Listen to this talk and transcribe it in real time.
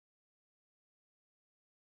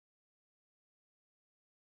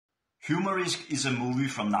Humoresque is a movie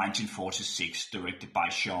from 1946 directed by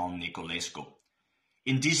Joan Negulesco.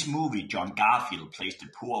 In this movie, John Garfield plays the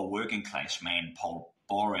poor working-class man Paul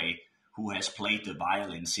Borre, who has played the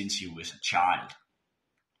violin since he was a child.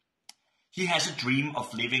 He has a dream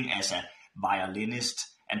of living as a violinist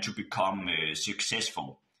and to become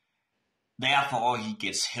successful. Therefore, he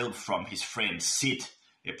gets help from his friend Sid,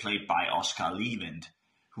 played by Levant,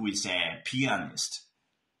 who is a pianist.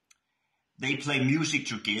 They play music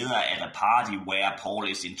together at a party where Paul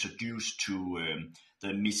is introduced to the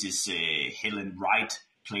Mrs. Helen Wright,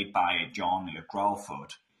 played by Joan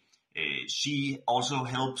Crawford. She also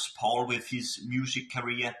helps Paul with his music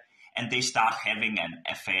career, and they start having an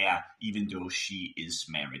affair even though she is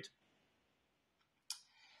married.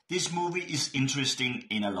 This movie is interesting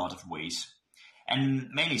in a lot of ways, and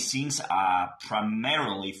many scenes are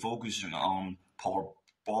primarily focusing on Paul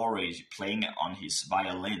Borre playing on his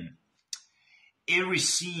violin. Every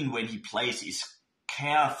scene when he plays is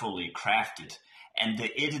carefully crafted, and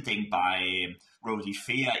the editing by Rodi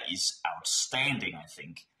Fehr is outstanding, I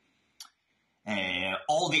think.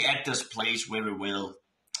 All the actors plays very well,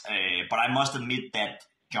 but I must admit that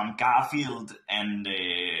John Garfield and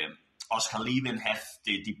Oscar Levant have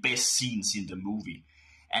the best scenes in the movie,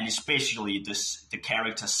 and especially the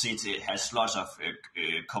character Sid has lots of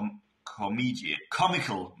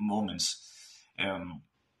comical moments.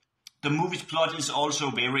 The movie's plot is also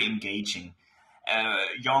very engaging.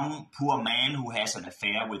 A young, poor man who has an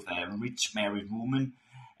affair with a rich married woman,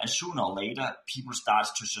 and sooner or later, people start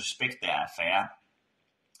to suspect their affair.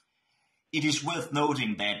 It is worth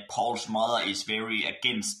noting that Paul's mother is very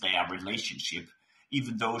against their relationship,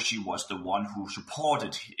 even though she was the one who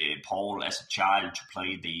supported Paul as a child to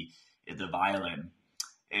play the violin.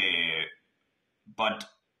 But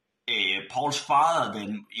Paul's father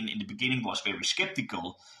then, in the beginning, was very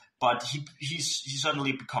skeptical, but he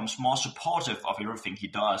suddenly becomes more supportive of everything he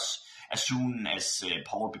does as soon as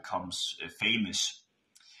Paul becomes famous.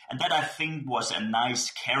 And that, I think, was a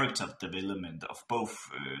nice character development of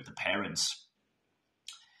both the parents.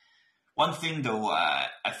 One thing, though,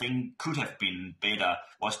 I think could have been better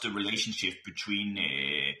was the relationship between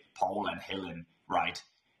Paul and Helen Wright.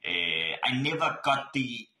 I never got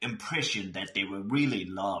the impression that they were really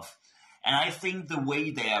in love. And I think the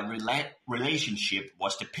way their relationship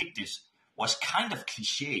was depicted was kind of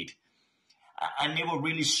cliched. I never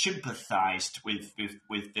really sympathized with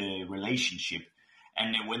the relationship.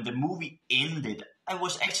 And when the movie ended, I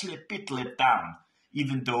was actually a bit let down,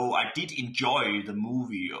 even though I did enjoy the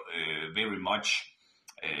movie very much.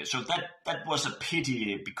 So that was a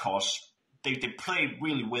pity because they played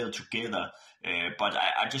really well together. But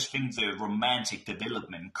I just think the romantic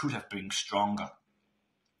development could have been stronger.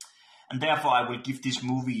 And therefore, I will give this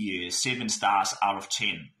movie 7 stars out of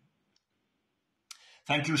 10.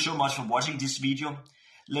 Thank you so much for watching this video.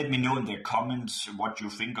 Let me know in the comments what you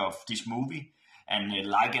think of this movie. And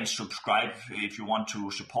like and subscribe if you want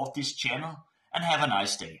to support this channel. And have a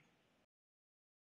nice day.